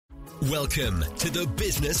Welcome to The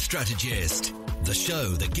Business Strategist, the show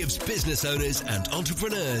that gives business owners and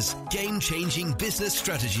entrepreneurs game-changing business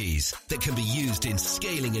strategies that can be used in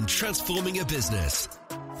scaling and transforming a business.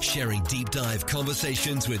 Sharing deep dive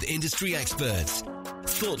conversations with industry experts,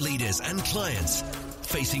 thought leaders and clients,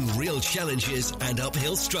 facing real challenges and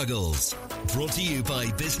uphill struggles. Brought to you by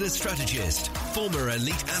business strategist, former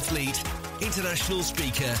elite athlete, international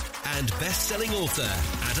speaker, and best-selling author,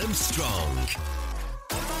 Adam Strong.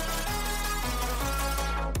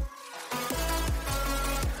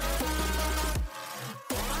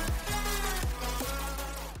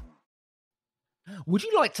 Would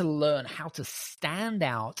you like to learn how to stand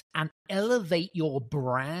out and elevate your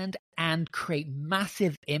brand and create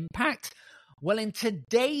massive impact? Well, in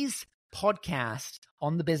today's podcast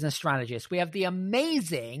on The Business Strategist, we have the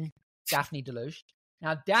amazing Daphne Diluce.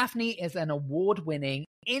 Now, Daphne is an award-winning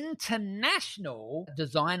international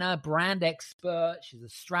designer, brand expert. She's a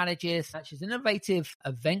strategist. She's an innovative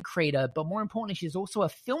event creator, but more importantly, she's also a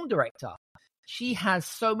film director. She has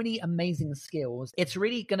so many amazing skills. It's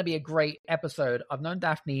really going to be a great episode. I've known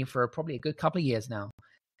Daphne for probably a good couple of years now.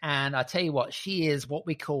 And I tell you what, she is what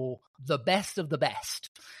we call the best of the best.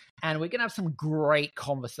 And we're going to have some great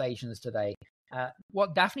conversations today.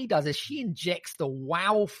 What Daphne does is she injects the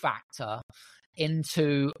wow factor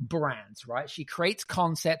into brands, right? She creates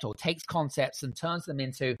concept or takes concepts and turns them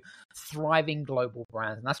into thriving global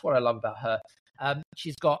brands. And that's what I love about her.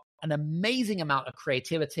 She's got an amazing amount of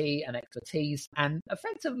creativity and expertise. And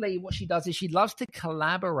effectively what she does is she loves to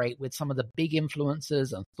collaborate with some of the big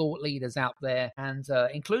influencers and thought leaders out there, and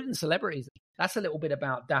including celebrities. That's a little bit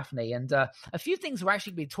about Daphne. And a few things we're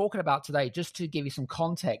actually going to be talking about today, just to give you some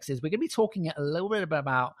context, is we're going to be talking a little bit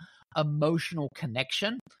about emotional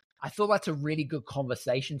connection. I feel that's a really good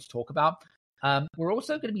conversation to talk about. We're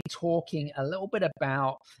also going to be talking a little bit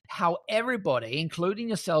about how everybody, including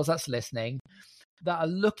yourselves that's listening, that are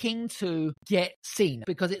looking to get seen,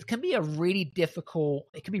 because it can be really difficult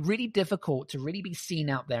to really be seen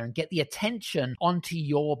out there and get the attention onto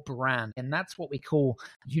your brand. And that's what we call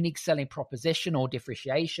unique selling proposition or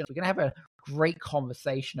differentiation. We're going to have a great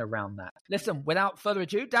conversation around that. Listen, without further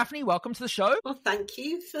ado, Daphne, welcome to the show. Well, thank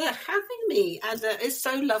you for having me. And it's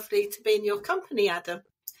so lovely to be in your company, Adam.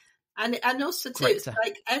 And also too, it's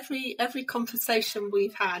like every conversation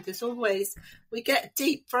we've had is always, we get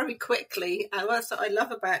deep very quickly. And that's what I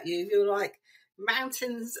love about you. You're like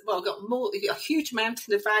mountains. Well, you've got a huge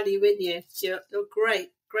mountain of value in you. You're great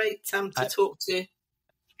to talk to.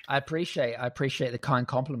 I appreciate the kind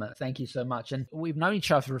compliment. Thank you so much. And we've known each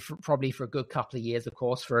other probably for a good couple of years, of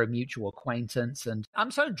course, for a mutual acquaintance. And I'm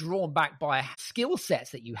so drawn back by skill sets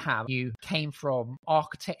that you have. You came from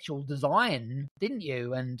architectural design, didn't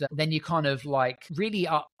you? And then you kind of like really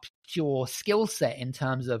upped your skill set in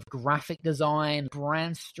terms of graphic design,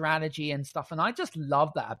 brand strategy and stuff. And I just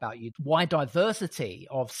love that about you. Why diversity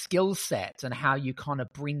of skill sets and how you kind of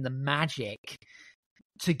bring the magic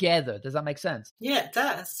together. Does that make sense? Yeah, it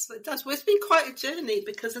does. It does. Well, it's been quite a journey,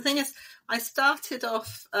 because the thing is, I started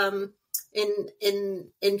off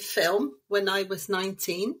in film when I was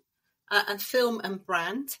 19, and film and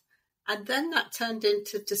brand, and then that turned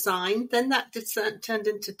into design. Then that turned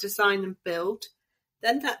into design and build.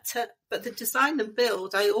 But the design and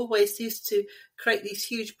build, I always used to create these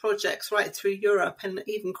huge projects right through Europe and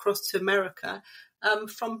even cross to America,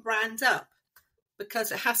 from brand up,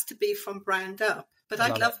 because it has to be from brand up. But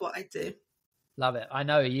I love what I do. Love it. I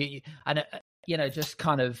know you and just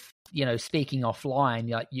kind of, speaking offline,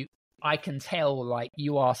 like I can tell like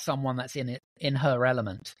you are someone that's in her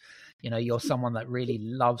element. You're someone that really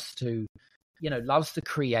loves to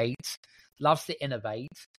create, loves to innovate,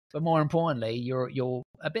 but more importantly, you're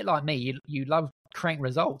a bit like me. You love creating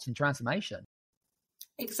results and transformation.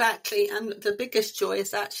 Exactly. And the biggest joy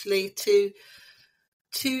is actually to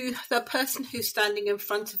the person who's standing in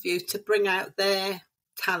front of you, to bring out their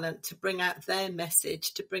talent, to bring out their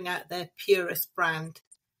message, to bring out their purest brand.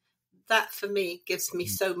 That for me gives me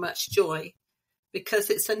so much joy, because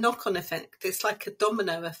it's a knock-on effect. It's like a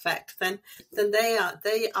domino effect. Then they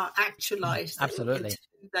are actualized. Absolutely. Into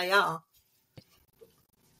who they are.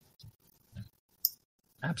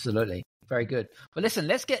 Absolutely. Very good. But listen,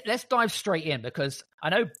 let's dive straight in, because I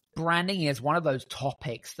know branding is one of those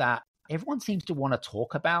topics that everyone seems to want to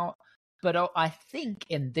talk about. But I think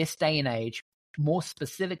in this day and age, more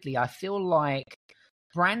specifically, I feel like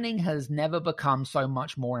branding has never become so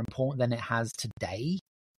much more important than it has today.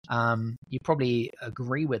 You probably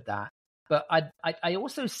agree with that. But I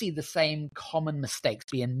also see the same common mistakes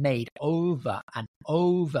being made over and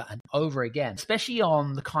over and over again, especially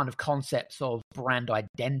on the kind of concepts of brand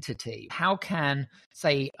identity. How can,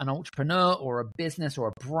 say, an entrepreneur or a business or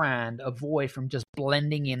a brand avoid from just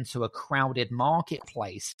blending into a crowded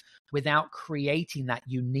marketplace without creating that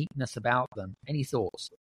uniqueness about them? Any thoughts?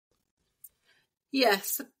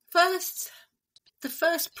 Yes. The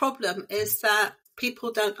first problem is that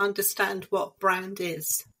people don't understand what brand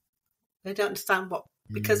is. They don't understand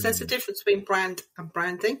because there's a difference between brand and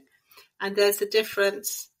branding, and there's a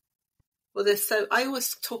difference. Well, I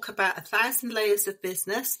always talk about 1,000 layers of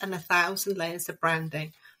business and 1,000 layers of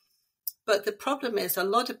branding. But the problem is a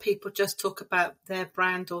lot of people just talk about their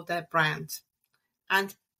brand or their brand.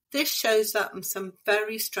 And this shows up in some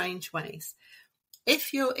very strange ways.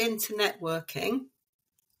 If you're into networking,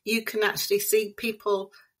 you can actually see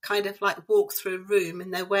people kind of like walk through a room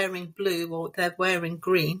and they're wearing blue or they're wearing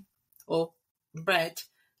green or red,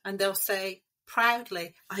 and they'll say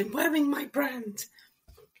proudly, "I'm wearing my brand."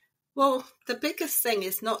 Well, the biggest thing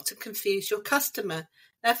is not to confuse your customer.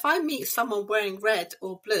 Now, if I meet someone wearing red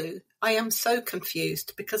or blue, I am so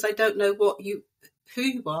confused because I don't know who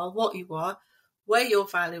you are, what you are, where your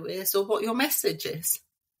value is, or what your message is.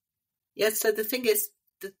 Yeah, so the thing is,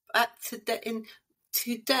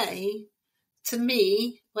 today, to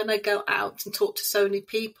me, when I go out and talk to so many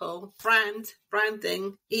people,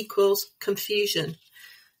 branding equals confusion.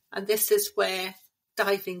 And this is where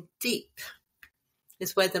diving deep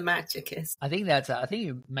is where the magic is. I think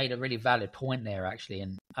you made a really valid point there, actually.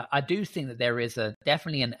 And I do think that there is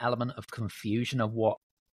definitely an element of confusion of what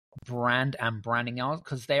brand and branding are,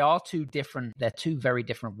 because they're two very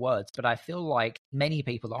different words. But I feel like many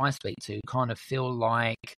people that I speak to kind of feel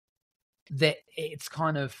like that it's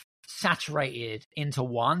kind of saturated into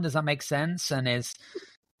one. Does that make sense? And as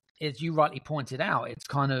you rightly pointed out, it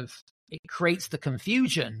creates the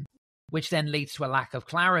confusion, which then leads to a lack of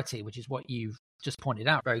clarity, which is what you've just pointed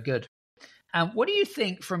out. Very good. What do you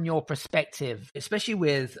think from your perspective, especially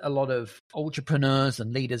with a lot of entrepreneurs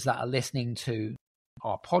and leaders that are listening to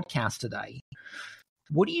our podcast today?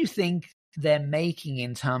 What do you think they're making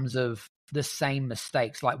in terms of the same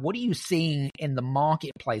mistakes? Like, what are you seeing in the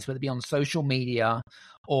marketplace, whether it be on social media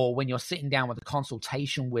or when you're sitting down with a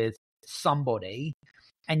consultation with somebody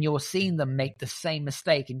and you're seeing them make the same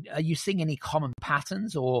mistake? And are you seeing any common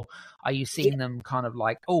patterns, or are you seeing them kind of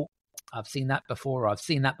like, oh, I've seen that before, or I've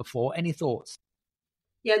seen that before? Any thoughts?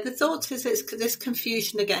 Yeah, the thought is this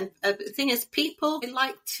confusion again. The thing is, people,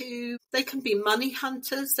 they can be money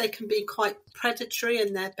hunters. They can be quite predatory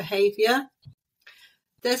in their behavior.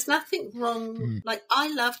 There's nothing wrong. Like,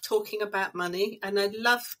 I love talking about money and I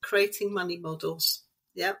love creating money models.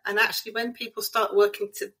 Yeah. And actually, when people start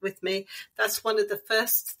working with me, that's one of the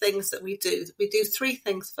first things that we do. We do 3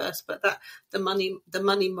 things first, but the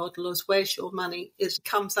money model is where's your money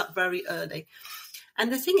comes up very early.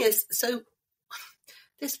 And the thing is, so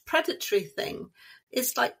this predatory thing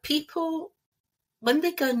is like people, when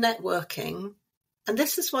they go networking, and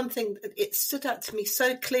this is one thing that it stood out to me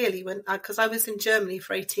so clearly because I was in Germany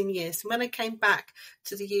for 18 years. And when I came back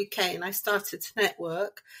to the UK and I started to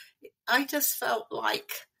network, I just felt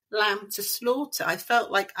like lamb to slaughter. I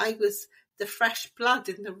felt like I was the fresh blood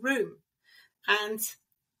in the room. And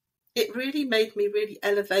it really made me really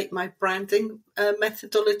elevate my branding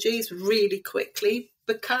methodologies really quickly,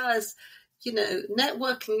 because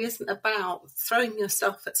networking isn't about throwing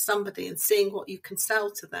yourself at somebody and seeing what you can sell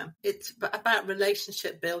to them. It's about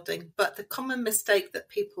relationship building. But the common mistake that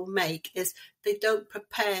people make is they don't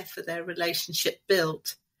prepare for their relationship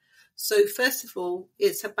build. So first of all,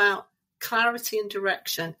 it's about clarity and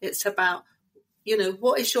direction. It's about,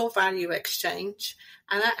 what is your value exchange?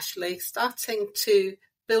 And actually starting to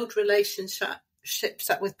build relationships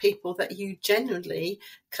up with people that you genuinely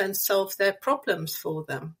can solve their problems for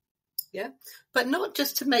them. Yeah, but not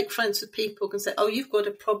just to make friends with people and say, oh, you've got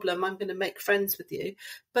a problem, I'm going to make friends with you.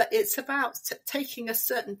 But it's about taking a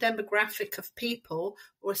certain demographic of people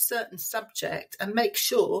or a certain subject and make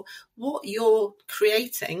sure what you're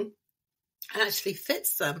creating actually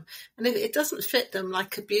fits them. And if it doesn't fit them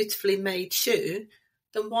like a beautifully made shoe,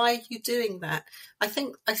 then why are you doing that? I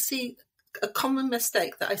think I see a common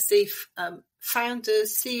mistake that I see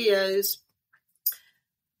founders, CEOs,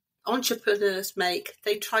 entrepreneurs make.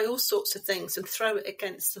 They try all sorts of things and throw it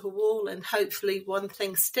against the wall, and hopefully one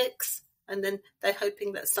thing sticks, and then they're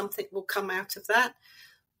hoping that something will come out of that.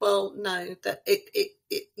 Well, no, that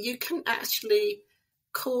you can actually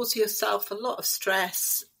cause yourself a lot of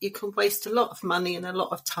stress. You can waste a lot of money and a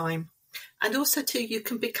lot of time. And also, too, you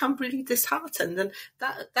can become really disheartened. And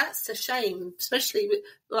that's a shame, especially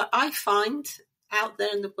I find, out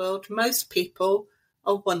there in the world, most people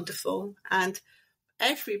are wonderful, and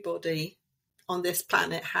everybody on this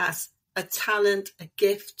planet has a talent, a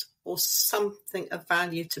gift, or something of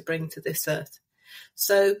value to bring to this earth.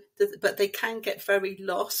 So, but they can get very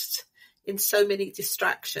lost in so many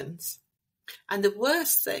distractions. And the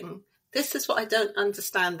worst thing, this is what I don't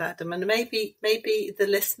understand, Adam, and maybe the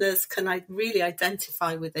listeners can really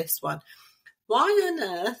identify with this one. Why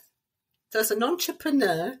on earth does an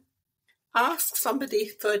entrepreneur ask somebody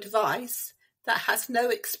for advice that has no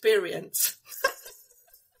experience?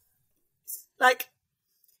 Like,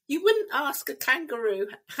 you wouldn't ask a kangaroo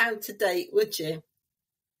how to date, would you?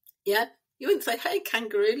 Yeah? You wouldn't say, hey,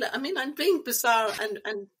 kangaroo, I mean, I'm being bizarre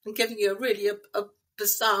and giving you a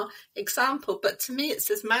bizarre example, but to me it's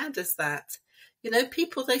as mad as that. You know,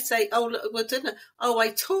 people, they say, oh, look, well, I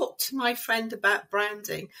talked to my friend about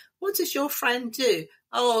branding. What does your friend do?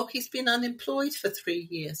 Oh, he's been unemployed for 3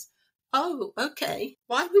 years. Oh, okay.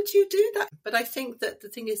 Why would you do that? But I think that the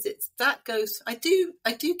thing is, I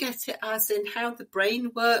do get it as in how the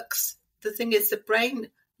brain works. The thing is, the brain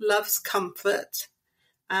loves comfort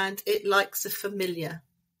and it likes the familiar.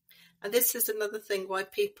 And this is another thing why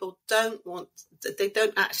people they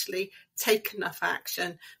don't actually take enough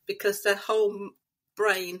action, because their whole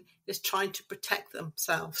brain is trying to protect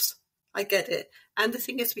themselves. I get it. And the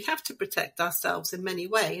thing is, we have to protect ourselves in many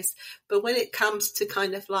ways. But when it comes to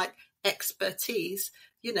kind of like expertise,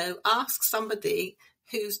 you know, ask somebody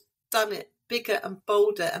who's done it bigger and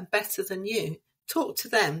bolder and better than you. Talk to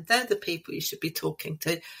them. They're the people you should be talking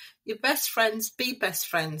to. Your best friends, be best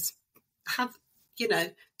friends.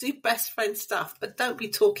 Do best friend stuff, but don't be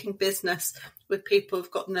talking business with people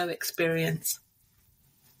who've got no experience.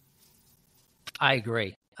 I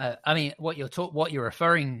agree. I mean, what you're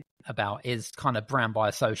referring about is kind of brand by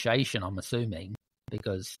association, I'm assuming,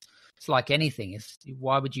 because it's like anything.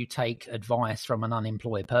 Why would you take advice from an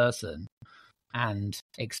unemployed person and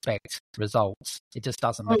expect results? It just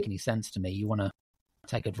doesn't make any sense to me. You want to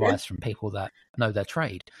take advice from people that know their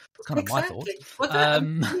trade. It's kind of my thought. Well, that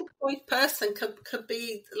unemployed person could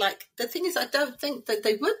be like, the thing is, I don't think that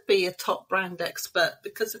they would be a top brand expert,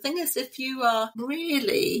 because the thing is, if you are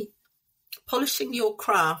really polishing your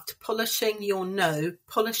craft, polishing your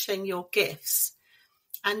polishing your gifts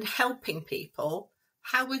and helping people,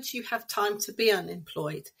 how would you have time to be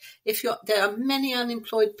unemployed? There are many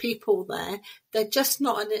unemployed people there, they're just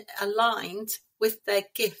not aligned with their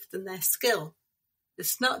gift and their skill.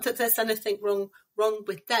 It's not that there's anything wrong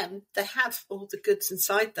with them. They have all the goods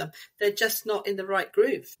inside them. They're just not in the right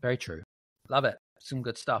groove. Very true. Love it. Some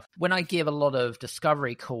good stuff. When I give a lot of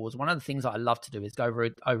discovery calls, one of the things that I love to do is go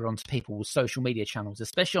over onto people's social media channels,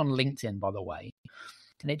 especially on LinkedIn, by the way.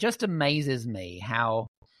 And it just amazes me how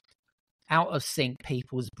out of sync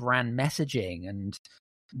people's brand messaging and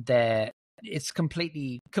it's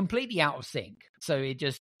completely out of sync. So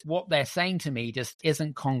what they're saying to me just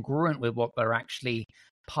isn't congruent with what they're actually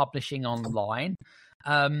publishing online.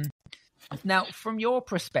 Now, from your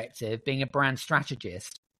perspective, being a brand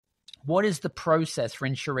strategist, what is the process for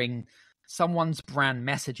ensuring someone's brand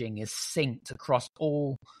messaging is synced across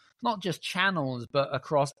all, not just channels, but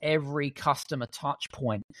across every customer touch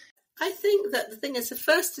point? I think that the thing is, the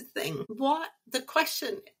first thing, what the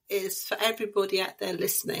question is for everybody out there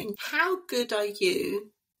listening, how good are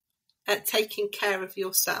you at taking care of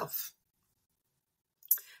yourself?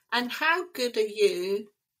 And how good are you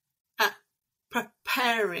at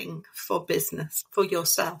preparing for business for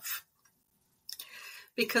yourself?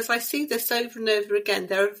 Because I see this over and over again.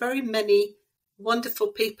 There are very many wonderful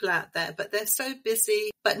people out there, but they're so busy,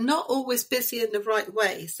 but not always busy in the right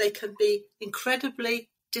ways. They can be incredibly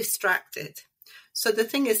distracted. So the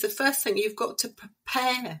thing is, the first thing, you've got to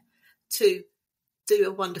prepare to do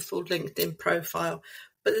a wonderful LinkedIn profile.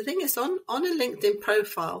 But the thing is, on a LinkedIn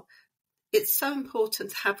profile, it's so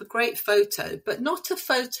important to have a great photo, but not a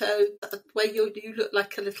photo where you look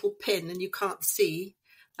like a little pin and you can't see,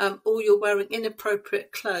 or you're wearing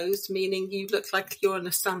inappropriate clothes, meaning you look like you're on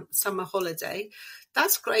a summer holiday.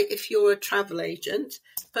 That's great if you're a travel agent,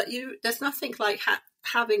 but there's nothing like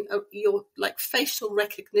having your like facial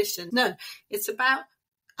recognition. No, it's about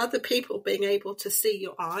other people being able to see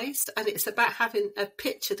your eyes, and it's about having a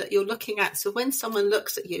picture that you're looking at. So when someone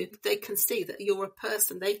looks at you, they can see that you're a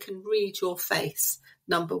person. They can read your face,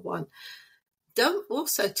 number one. Don't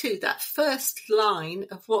also, too, that first line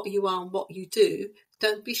of what you are and what you do,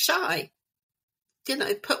 don't be shy.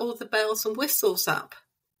 Put all the bells and whistles up.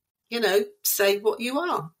 Say what you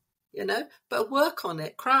are. But work on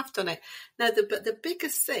it, craft on it. Now, but the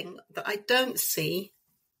biggest thing that I don't see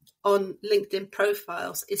on LinkedIn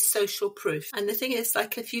profiles is social proof. And the thing is,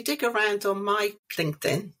 like, if you dig around on my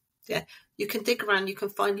LinkedIn, You can dig around, you can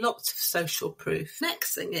find lots of social proof.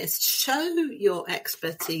 Next thing is show your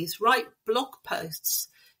expertise, write blog posts,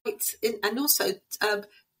 and also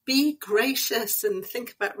be gracious and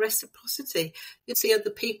think about reciprocity. You see other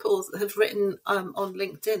people that have written on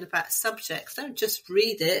LinkedIn about subjects. Don't just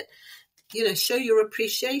read it. Show your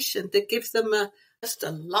appreciation. That gives them just a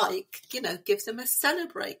like. Give them a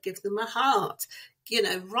celebrate. Give them a heart.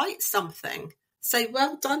 Write something. Say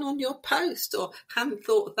well done on your post, or hadn't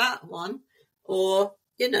thought of that one, or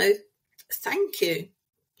thank you.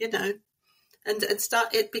 And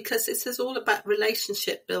start it, because this is all about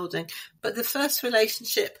relationship building. But the first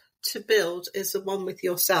relationship to build is the one with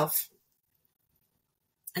yourself,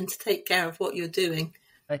 and to take care of what you're doing.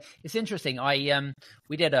 It's interesting.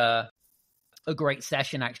 We did a great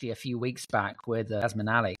session actually a few weeks back with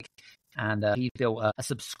Asman Alec, and he built a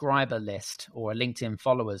subscriber list, or a LinkedIn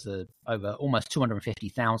followers of over almost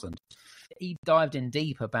 250,000. He dived in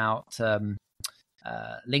deep about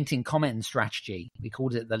LinkedIn commenting strategy. We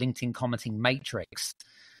called it the LinkedIn commenting matrix.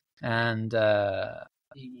 And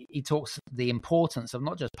he talks the importance of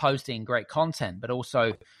not just posting great content, but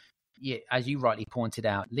also, as you rightly pointed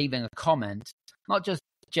out, leaving a comment, not just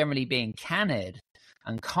generally being candid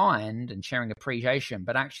and kind and sharing appreciation,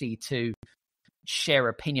 but actually to share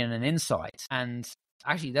opinion and insight. And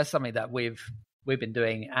actually, that's something that we've been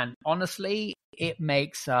doing. And honestly, it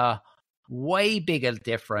makes a way bigger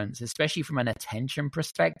difference, especially from an attention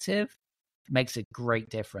perspective. It makes a great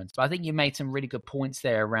difference. But I think you made some really good points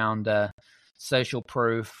there around social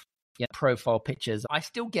proof, profile pictures. I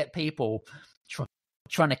still get people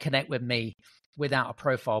trying to connect with me without a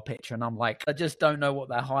profile picture, and I'm like, I just don't know what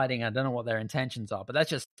they're hiding. I don't know what their intentions are. But that's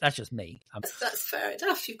just me. That's fair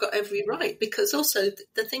enough. You've got every right, because also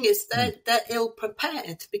the thing is they're ill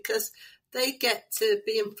prepared, because they get to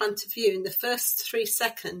be in front of you. In the first 3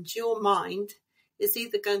 seconds, your mind is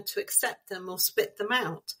either going to accept them or spit them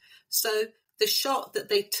out. So the shot that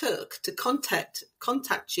they took to contact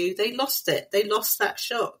you, they lost it. They lost that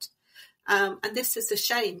shot. And this is a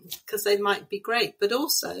shame, because they might be great. But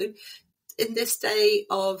also, in this day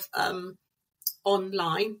of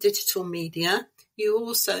online digital media, you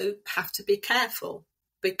also have to be careful,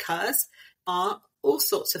 because there are all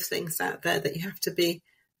sorts of things out there that you have to be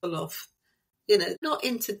full of. Not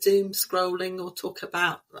into doom scrolling or talk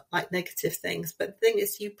about like negative things, but the thing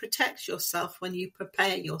is, you protect yourself when you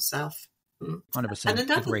prepare yourself. 100%. And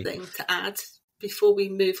another thing to add before we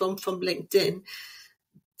move on from LinkedIn,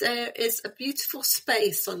 there is a beautiful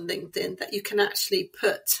space on LinkedIn that you can actually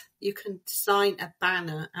you can design a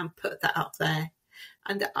banner and put that up there.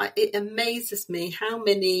 And it amazes me how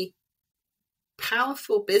many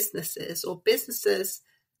powerful businesses, or businesses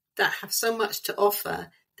that have so much to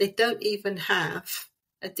offer, they don't even have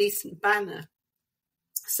a decent banner.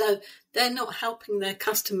 So they're not helping their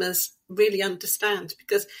customers really understand,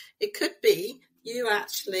 because it could be you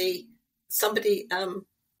actually, somebody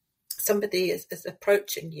is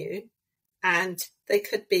approaching you, and they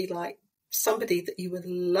could be like somebody that you would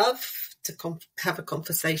love to have a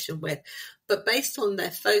conversation with, but based on their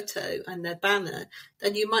photo and their banner,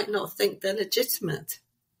 then you might not think they're legitimate,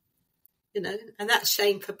 and that's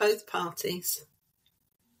shame for both parties.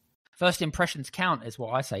 First impressions count is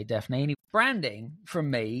what I say, Daphne. Branding, for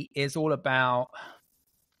me, is all about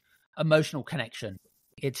emotional connection.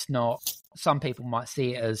 It's not, some people might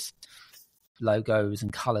see it as logos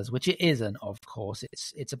and colors, which it isn't, of course.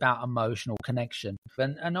 It's about emotional connection.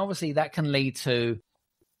 And obviously that can lead to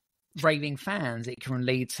raving fans. It can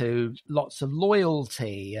lead to lots of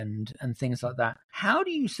loyalty and things like that. How do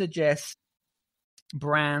you suggest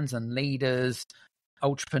brands and leaders,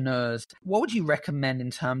 entrepreneurs, what would you recommend in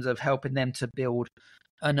terms of helping them to build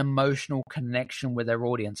an emotional connection with their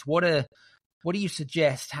audience? What do you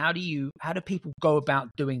suggest? How do people go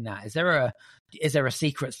about doing that? Is there a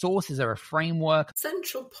secret sauce? Is there a framework?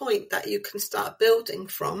 Central point that you can start building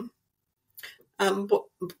from, how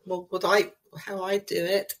I do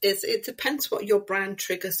it is, it depends what your brand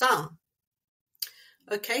triggers are.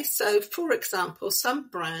 Okay, so for example, some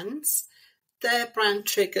brands, their brand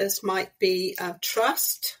triggers might be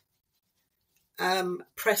trust,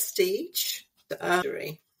 prestige,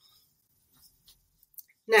 luxury.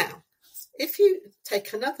 Now, if you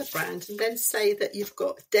take another brand and then say that you've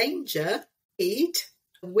got danger, speed,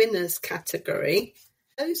 winners category,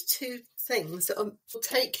 those two things will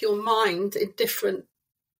take your mind in different,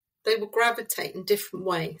 they will gravitate in different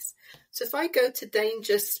ways. So if I go to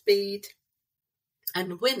danger, speed,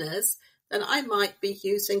 and winners, then I might be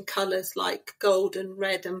using colours like gold and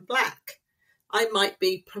red and black. I might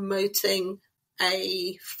be promoting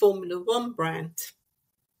a Formula One brand.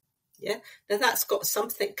 Yeah, now that's got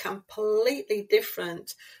something completely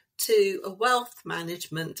different to a wealth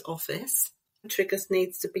management office, triggers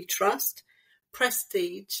needs to be trust,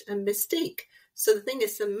 prestige, and mystique. So the thing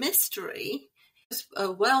is, the mystery,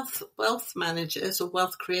 wealth managers or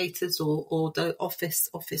wealth creators or the office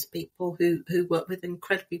people who work with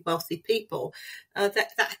incredibly wealthy people,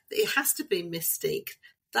 that it has to be mystique.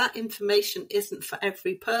 That information isn't for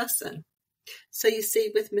every person. So you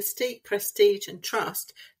see, with mystique, prestige, and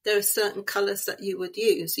trust, there are certain colours that you would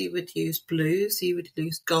use. You would use blues, you would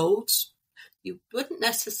use golds. You wouldn't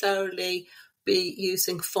necessarily be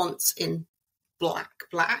using fonts in black.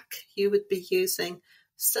 You would be using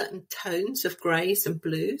certain tones of greys and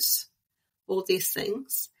blues, all these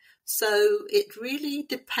things. So it really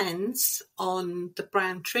depends on the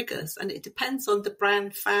brand triggers, and it depends on the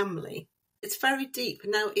brand family. It's very deep.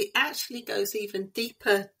 Now, it actually goes even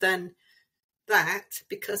deeper than that,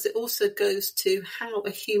 because it also goes to how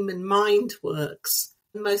a human mind works.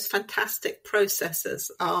 The most fantastic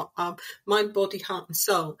processes are mind, body, heart and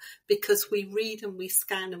soul, because we read and we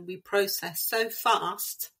scan and we process so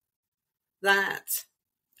fast that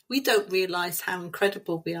we don't realise how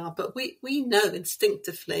incredible we are, but we know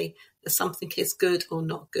instinctively that something is good or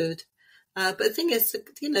not good. But the thing is,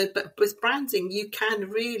 but with branding, you can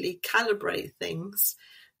really calibrate things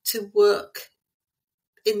to work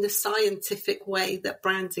in the scientific way that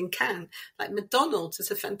branding can. Like McDonald's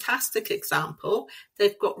is a fantastic example.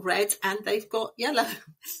 They've got red and they've got yellow.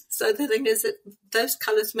 So the thing is that those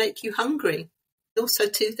colours make you hungry. Also,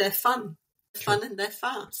 too, they're fun. Fun and they're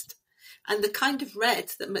fast. And the kind of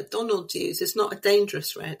red that McDonald's use is not a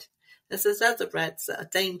dangerous red. There's other reds that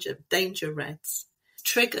are danger reds.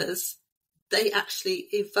 Triggers, they actually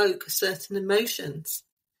evoke certain emotions.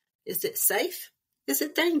 Is it safe? Is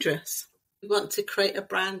it dangerous? We want to create a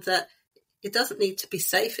brand that it doesn't need to be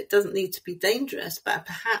safe, it doesn't need to be dangerous, but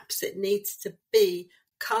perhaps it needs to be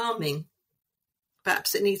calming.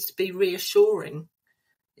 Perhaps it needs to be reassuring.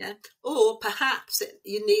 Yeah, or perhaps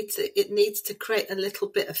it needs to create a little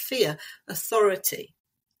bit of fear, authority.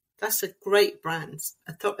 That's a great brand,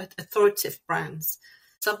 authoritative brands.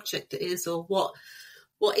 Subject it is, or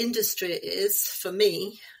what industry it is. For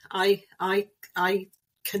me, I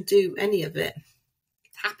can do any of it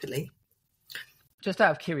happily. Just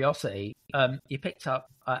out of curiosity, you picked up,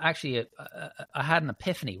 I had an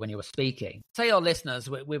epiphany when you were speaking. Say our listeners,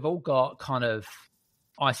 we've all got kind of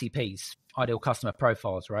ICPs, ideal customer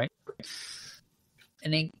profiles, right?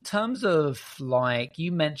 And in terms of, like,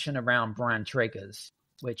 you mentioned around brand triggers,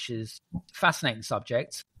 which is a fascinating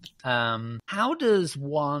subject. How does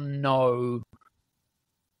one know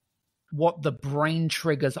what the brain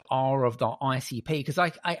triggers are of the ICP? Because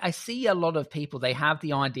I see a lot of people, they have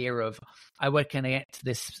the idea of, I would connect to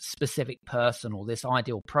this specific person or this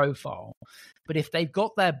ideal profile. But if they've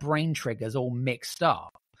got their brain triggers all mixed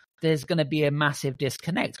up, there's going to be a massive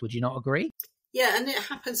disconnect. Would you not agree? Yeah, and it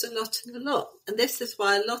happens a lot. And this is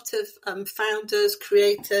why a lot of founders,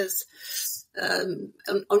 creators,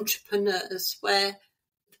 entrepreneurs, where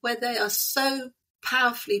they are so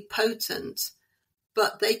powerfully potent,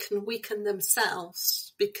 but they can weaken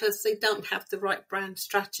themselves because they don't have the right brand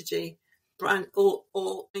strategy, brand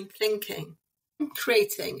or thinking.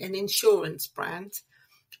 Creating an insurance brand,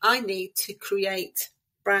 I need to create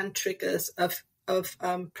brand triggers of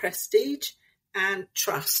prestige and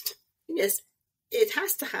trust. Yes, it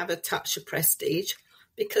has to have a touch of prestige,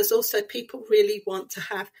 because also people really want to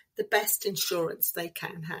have the best insurance they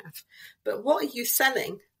can have. But what are you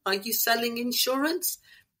selling? Are you selling insurance?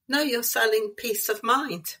 No, you're selling peace of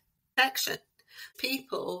mind, protection.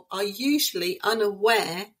 People are usually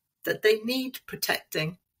unaware that they need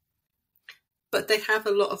protecting, but they have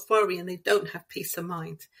a lot of worry and they don't have peace of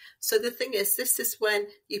mind. So the thing is, this is when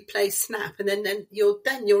you play snap, and then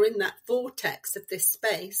you're in that vortex of this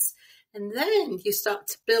space, and then you start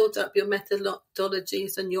to build up your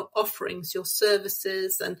methodologies and your offerings, your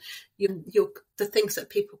services, and the things that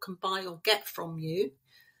people can buy or get from you.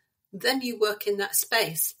 Then you work in that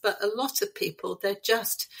space. But a lot of people,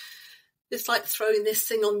 it's like throwing this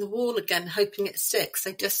thing on the wall again, hoping it sticks.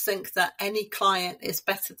 They just think that any client is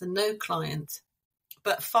better than no client.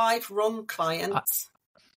 But 5 wrong clients,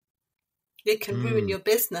 it can ruin your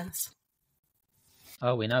business.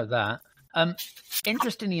 Oh, we know that.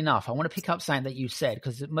 Interestingly enough, I want to pick up something that you said,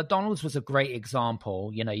 because McDonald's was a great example.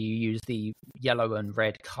 You know, you use the yellow and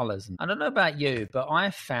red colors. And I don't know about you, but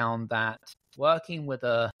I found that working with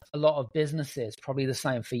a lot of businesses, probably the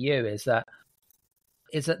same for you, is that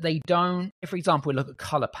they don't, for example, we look at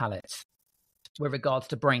color palettes with regards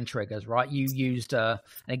to brain triggers, right? You used an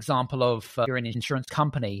example of you're in an insurance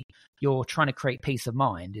company, you're trying to create peace of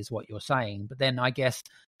mind is what you're saying. But then I guess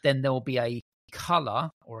then there'll be a color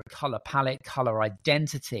or a color palette, color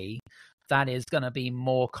identity that is going to be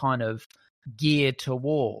more kind of geared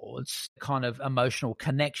towards kind of emotional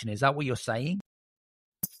connection. Is that what you're saying?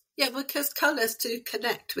 Yeah, because colours do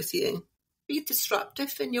connect with you. Be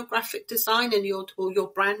disruptive in your graphic design and your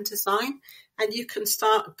brand design, and you can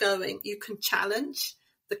start going. You can challenge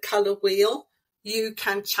the colour wheel. You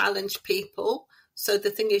can challenge people. So the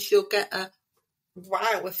thing is, you'll get a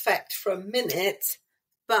wow effect for a minute,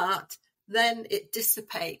 but then it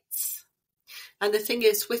dissipates. And the thing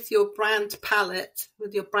is, with your brand palette,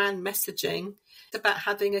 with your brand messaging, it's about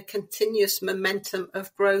having a continuous momentum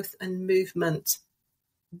of growth and movement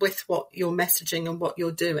with what you're messaging and what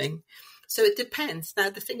you're doing. So it depends. Now,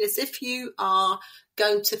 the thing is, if you are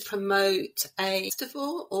going to promote a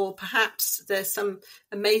festival, or perhaps there's some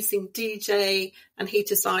amazing DJ and he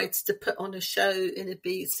decides to put on a show in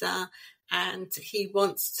Ibiza and he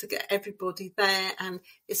wants to get everybody there and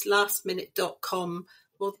it's lastminute.com,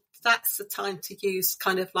 well, that's the time to use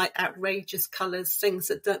kind of like outrageous colours, things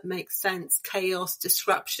that don't make sense, chaos,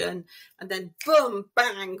 disruption, and then boom,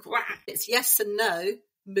 bang, whack. It's yes and no,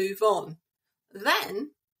 move on.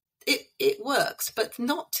 Then it works, but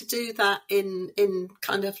not to do that in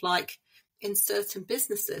kind of like in certain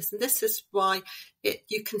businesses. And this is why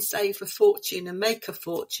you can save a fortune and make a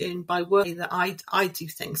fortune by working that I do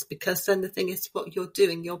things, because then the thing is what you're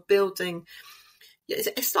doing, you're building.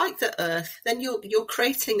 It's like the earth. Then you're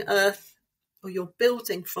creating earth, or you're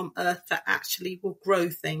building from earth that actually will grow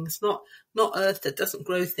things, not earth that doesn't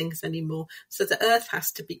grow things anymore. So the earth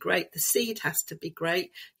has to be great. The seed has to be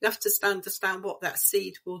great. You have to understand what that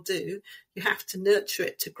seed will do. You have to nurture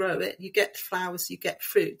it to grow it. You get flowers, you get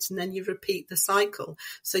fruits, and then you repeat the cycle.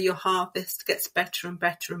 So your harvest gets better and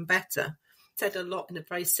better and better. Said a lot in a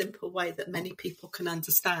very simple way that many people can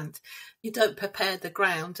understand. You don't prepare the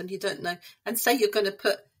ground and you don't know. And say you're going to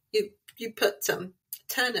put, you put some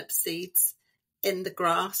turnip seeds in the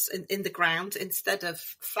grass, in the ground, instead of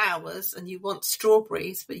flowers, and you want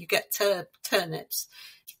strawberries, but you get turnips.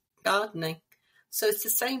 Gardening. So it's the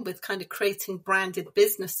same with kind of creating branded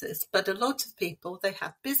businesses. But a lot of people, they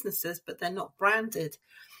have businesses, but they're not branded.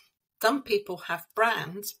 Some people have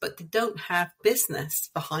brands, but they don't have business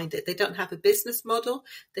behind it. They don't have a business model.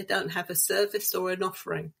 They don't have a service or an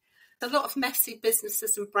offering. There's a lot of messy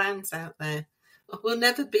businesses and brands out there. We'll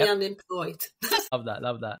never be unemployed. Love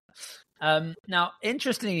that. Now,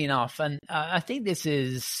 interestingly enough, and I think this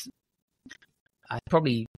is, I'd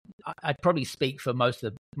probably speak for most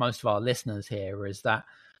of our listeners here, is that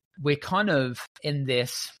we're kind of in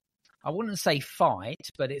this, I wouldn't say fight,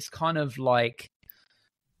 but it's kind of like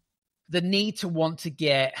the need to want to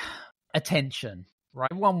get attention, right?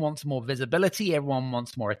 Everyone wants more visibility. Everyone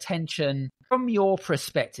wants more attention. From your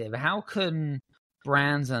perspective, how can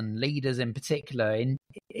brands and leaders in particular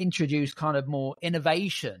introduce kind of more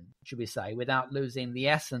innovation, should we say, without losing the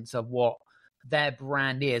essence of what their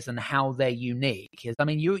brand is and how they're unique? I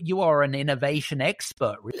mean, you are an innovation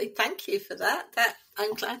expert. Really, thank you for that.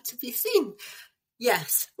 I'm glad to be seen.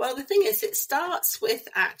 Yes. Well, the thing is, it starts with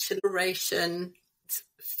exploration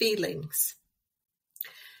feelings.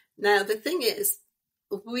 Now, the thing is,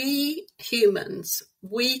 we humans,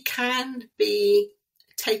 we can be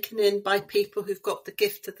taken in by people who've got the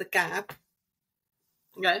gift of the gab.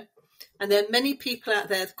 Okay? And there are many people out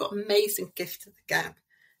there who've got amazing gift of the gab.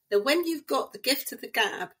 Now, when you've got the gift of the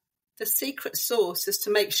gab, the secret sauce is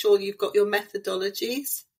to make sure you've got your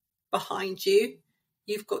methodologies behind you.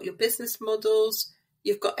 You've got your business models.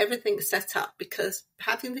 You've got everything set up, because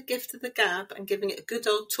having the gift of the gab and giving it a good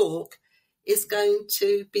old talk is going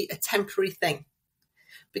to be a temporary thing.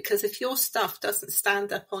 Because if your stuff doesn't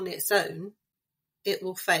stand up on its own, it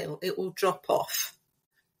will fail. It will drop off.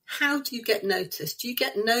 How do you get noticed? You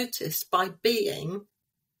get noticed by being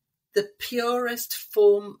the purest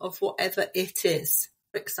form of whatever it is.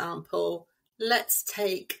 For example, let's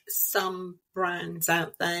take some brands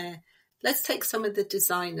out there. Let's take some of the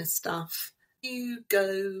designer stuff. You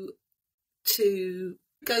go to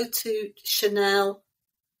Chanel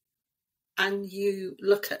and you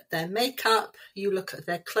look at their makeup, you look at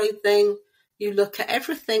their clothing, you look at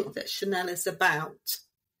everything that Chanel is about.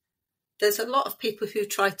 There's a lot of people who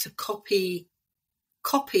try to copy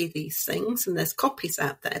these things, and there's copies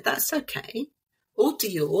out there. That's okay. Or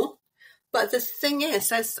Dior. But the thing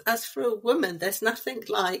is, as for a woman, there's nothing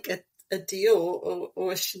like a Dior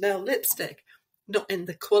or a Chanel lipstick. Not in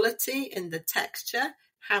the quality, in the texture,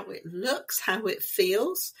 how it looks, how it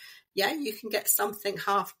feels. Yeah, you can get something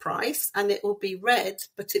half price and it will be red,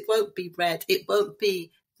 but it won't be red. It won't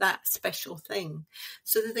be that special thing.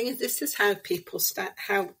 So the thing is, this is how people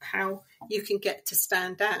how you can get to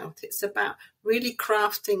stand out. It's about really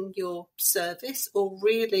crafting your service or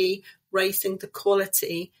really raising the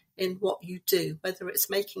quality in what you do, whether it's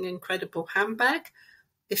making an incredible handbag,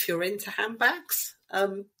 if you're into handbags,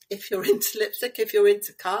 if you're into lipstick, if you're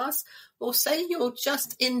into cars, or say you're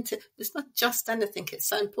just into, it's not just anything, it's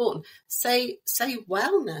so important. Say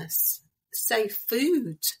wellness, say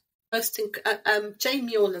food.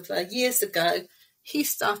 Jamie Oliver, years ago, he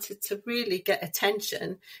started to really get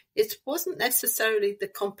attention. It wasn't necessarily the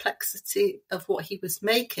complexity of what he was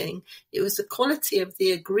making. It was the quality of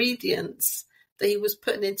the ingredients that he was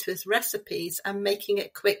putting into his recipes and making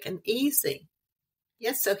it quick and easy.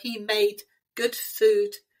 Yes, so he made good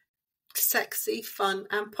food sexy, fun,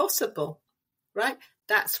 and possible, right?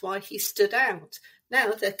 That's why he stood out.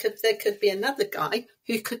 Now there could be another guy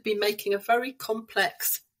who could be making a very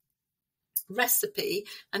complex recipe,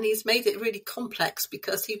 and he's made it really complex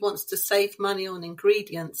because he wants to save money on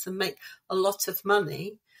ingredients and make a lot of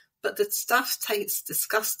money, but the stuff tastes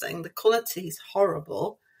disgusting, the quality is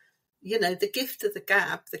horrible. You know, the gift of the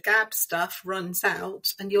gab stuff runs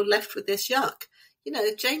out and you're left with this yuck. You know,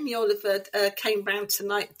 Jamie Oliver came round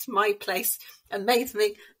tonight to my place and made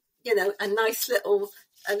me, you know, a nice little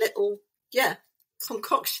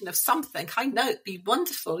concoction of something. I know it'd be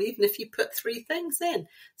wonderful even if you put 3 things in.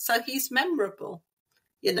 So he's memorable,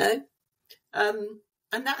 you know. And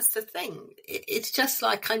that's the thing. It's just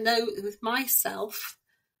like, I know with myself,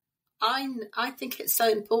 I think it's so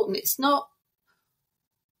important. It's not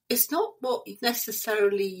what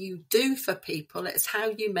necessarily you do for people, it's how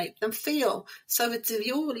you make them feel. So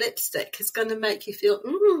your lipstick is going to make you feel,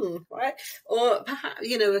 right? Or perhaps,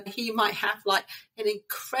 you know, he might have like an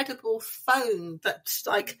incredible phone that's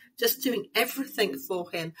like just doing everything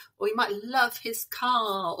for him. Or he might love his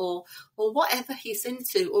car or whatever he's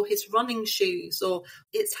into, or his running shoes, or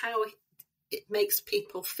it's how it makes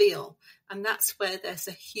people feel. And that's where there's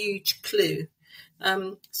a huge clue.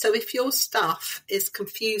 So if your stuff is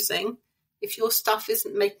confusing, if your stuff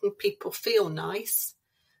isn't making people feel nice,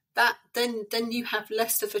 then you have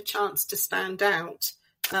less of a chance to stand out.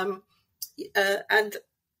 And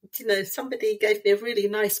you know, somebody gave me a really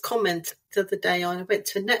nice comment the other day. I went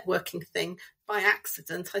to a networking thing by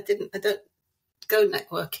accident. I don't go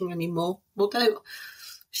networking anymore. Although,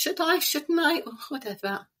 shouldn't I? Or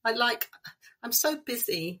whatever. I'm so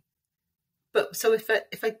busy. But so if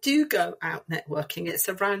I do go out networking, it's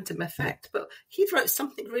a random effect. But he wrote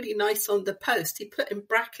something really nice on the post. He put in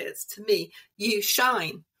brackets to me, "You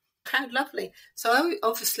shine." How lovely. So I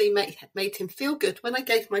obviously made him feel good. When I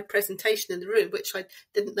gave my presentation in the room, which I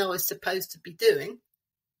didn't know I was supposed to be doing,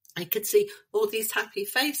 I could see all these happy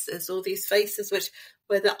faces, all these faces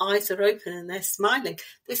where the eyes are open and they're smiling.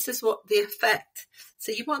 This is what the effect.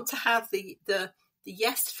 So you want to have the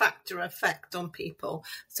yes factor effect on people.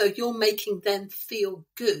 So you're making them feel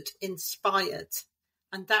good, inspired.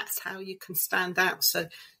 And that's how you can stand out. So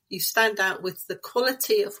you stand out with the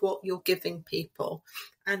quality of what you're giving people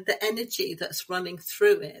and the energy that's running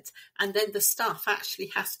through it. And then the stuff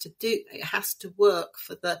actually has to work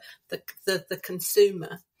for the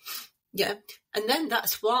consumer. Yeah. And then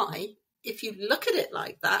that's why, if you look at it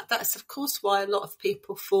like that, that's of course why a lot of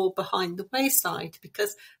people fall behind the wayside,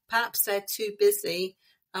 because perhaps they're too busy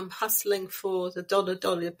hustling for the dollar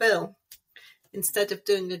bill instead of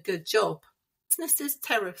doing a good job. Business is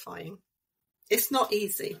terrifying. It's not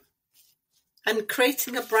easy. And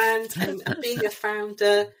creating a brand and being a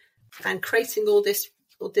founder and creating all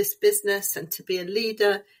this business and to be a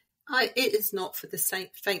leader, it is not for the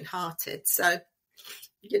faint-hearted. So,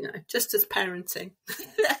 you know, just as parenting.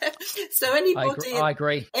 So anybody, I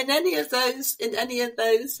agree. In any of those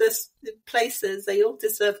places, they all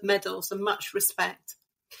deserve medals and much respect.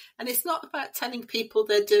 And it's not about telling people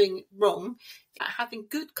they're doing wrong, but having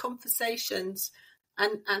good conversations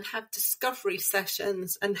and have discovery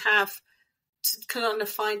sessions and have to kind of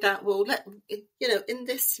find out, well, in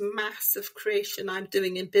this mass of creation I'm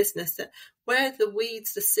doing in business, where are the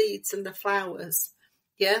weeds, the seeds and the flowers?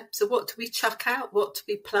 Yeah. So what do we chuck out? What do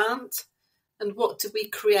we plant? And what do we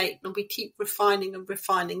create? And we keep refining and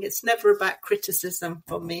refining. It's never about criticism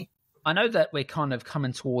for me. I know that we're kind of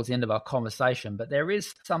coming towards the end of our conversation, but there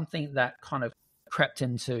is something that kind of crept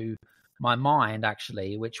into my mind,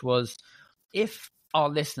 actually, which was, if our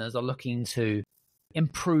listeners are looking to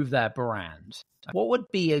improve their brand, what would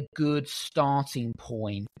be a good starting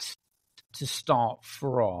point to start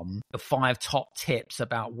from? The 5 top tips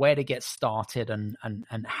about where to get started and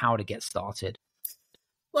how to get started.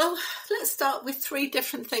 Well, let's start with 3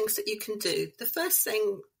 different things that you can do. The first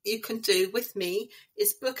thing you can do with me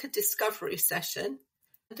is book a discovery session.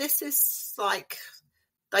 This is like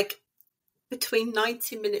between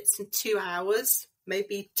 90 minutes and 2 hours,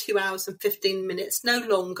 maybe 2 hours and 15 minutes, no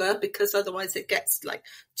longer, because otherwise it gets like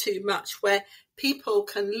too much, where people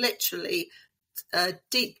can literally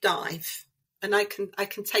deep dive. And I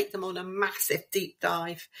can take them on a massive deep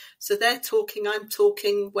dive. So they're talking, I'm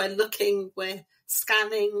talking, we're looking, we're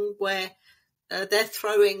scanning, they're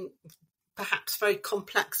throwing perhaps very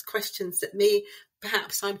complex questions at me.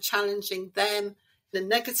 Perhaps I'm challenging them in a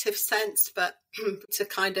negative sense, but to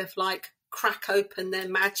kind of like crack open their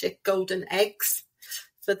magic golden eggs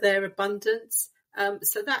for their abundance.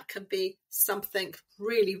 So that can be something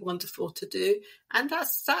really wonderful to do. And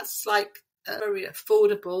that's like very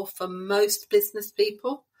affordable for most business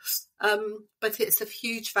people, but it's of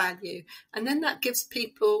huge value. And then that gives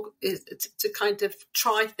people to kind of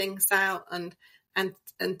try things out and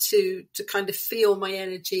to kind of feel my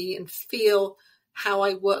energy and feel how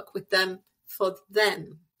I work with them for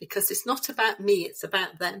them, because it's not about me, it's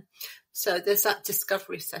about them. So there's that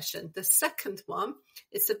discovery session. The second one,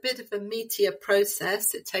 it's a bit of a meatier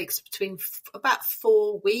process. It takes between about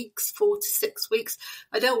 4 weeks, 4 to 6 weeks.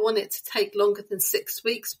 I don't want it to take longer than 6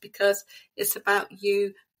 weeks, because it's about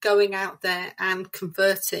you going out there and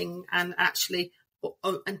converting and actually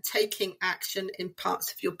and taking action in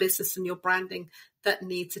parts of your business and your branding that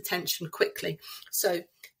needs attention quickly. So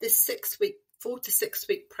this 4 to 6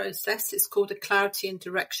 week process is called a clarity and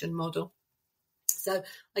direction model. So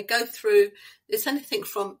I go through, it's anything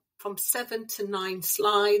from 7 to 9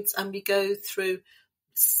 slides, and we go through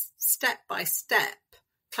step by step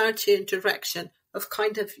clarity and direction of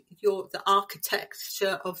kind of the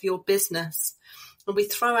architecture of your business. And we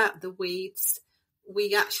throw out the weeds.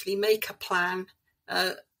 We actually make a plan.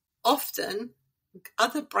 Often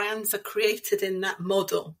other brands are created in that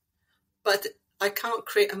model, but I can't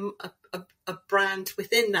create a brand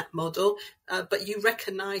within that model, but you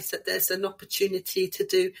recognize that there's an opportunity to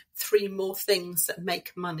do 3 more things that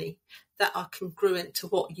make money, that are congruent to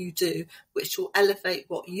what you do, which will elevate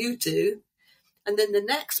what you do. And then the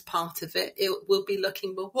next part of it will be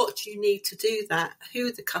looking, well, what do you need to do that? Who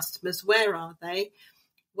are the customers? Where are they?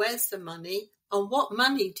 Where's the money? And what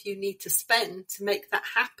money do you need to spend to make that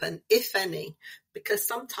happen, if any? Because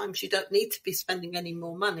sometimes you don't need to be spending any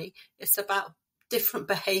more money. It's about different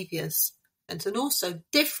behaviors and also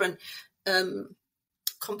different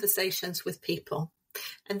conversations with people.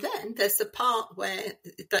 And then there's the part where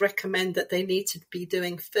they recommend that they need to be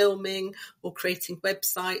doing filming or creating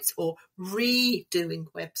websites or redoing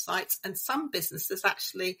websites. And some businesses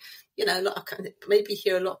actually, maybe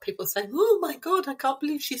hear a lot of people saying, oh my God, I can't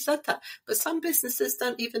believe she said that. But some businesses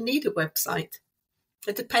don't even need a website.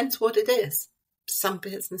 It depends what it is. Some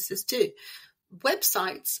businesses do.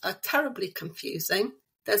 Websites are terribly confusing.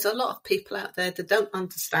 There's a lot of people out there that don't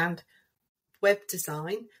understand web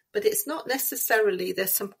design, but it's not necessarily,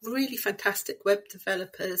 there's some really fantastic web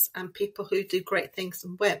developers and people who do great things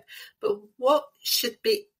on web. But what should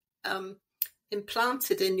be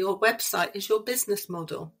implanted in your website is your business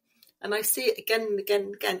model. And I see it again and again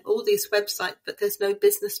and again, all these websites, but there's no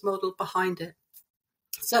business model behind it.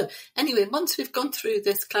 So anyway, once we've gone through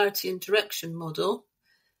this clarity and direction model,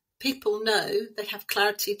 people know they have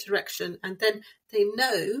clarity, direction, and then they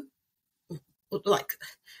know like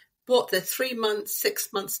what their 3 months,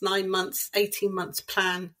 6 months, 9 months, 18 months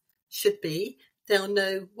plan should be. They'll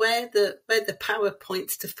know where the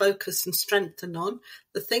PowerPoints to focus and strengthen on,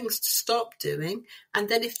 the things to stop doing. And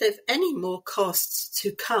then if there's any more costs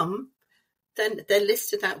to come, then they're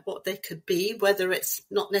listed out what they could be, whether it's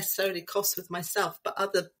not necessarily costs with myself, but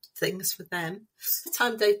other things for them. By the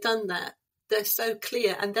time they've done that, they're so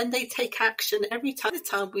clear, and then they take action every time. The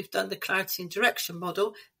time we've done the clarity and direction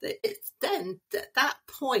model, that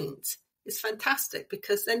point is fantastic,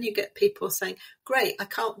 because then you get people saying, great, I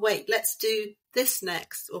can't wait, let's do this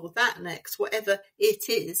next or that next, whatever it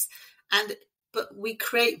is. But we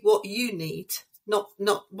create what you need, not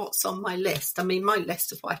what's on my list. I mean, my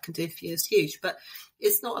list of what I can do for you is huge, but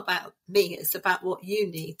it's not about me, it's about what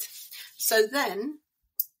you need. So then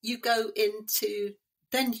you go into,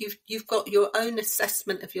 then you've got your own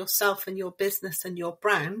assessment of yourself and your business and your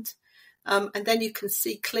brand. And then you can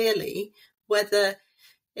see clearly whether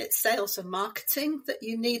it's sales and marketing that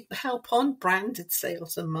you need help on, branded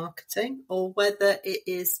sales and marketing, or whether it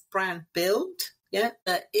is brand build. Yeah,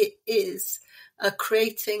 it is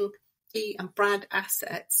creating key and brand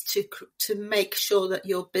assets to make sure that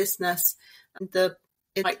your business the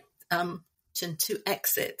right to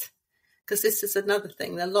exit. Because this is another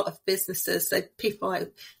thing. A lot of businesses,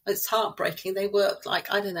 it's heartbreaking. They work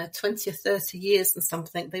 20 or 30 years and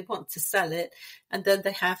something. They want to sell it, and then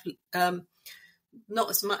they have not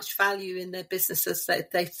as much value in their business as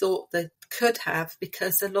they thought they could have,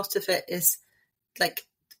 because a lot of it is like,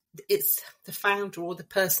 it's the founder or the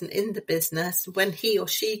person in the business. When he or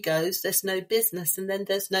she goes, there's no business, and then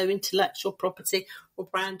there's no intellectual property or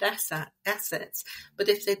brand assets. But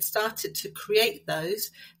if they'd started to create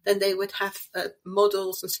those, then they would have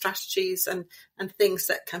models and strategies and things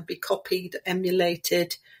that can be copied,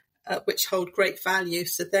 emulated, which hold great value.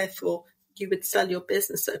 So therefore, you would sell your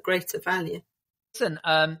business at a greater value. Listen,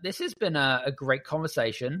 this has been a great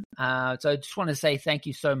conversation. So I just want to say thank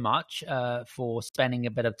you so much for spending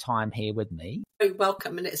a bit of time here with me. Very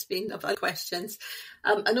welcome, and it's been of questions.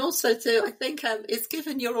 And also, too, I think it's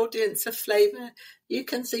given your audience a flavour. You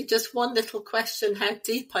can see just one little question, how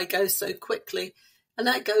deep I go so quickly. And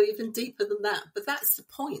I go even deeper than that. But that's the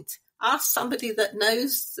point. Ask somebody that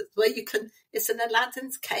knows where you can. It's an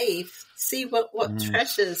Aladdin's cave. See what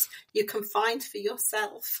treasures you can find for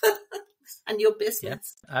yourself. And your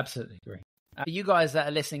business. Yeah, absolutely agree. You guys that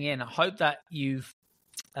are listening in, I hope that you've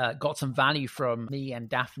got some value from me and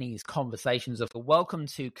Daphne's conversations. Welcome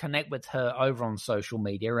to connect with her over on social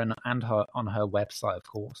media and her on her website, of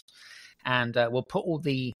course. And we'll put all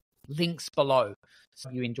the links below. So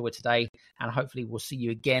you enjoy today, and hopefully we'll see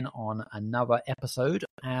you again on another episode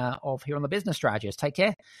of Here on the Business Strategist. Take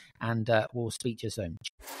care, and we'll speak to you soon.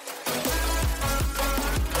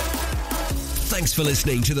 Thanks for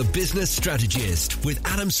listening to The Business Strategist with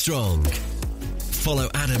Adam Strong. Follow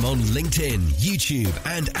Adam on LinkedIn, YouTube,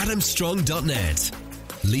 and adamstrong.net.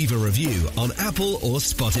 Leave a review on Apple or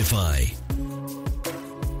Spotify.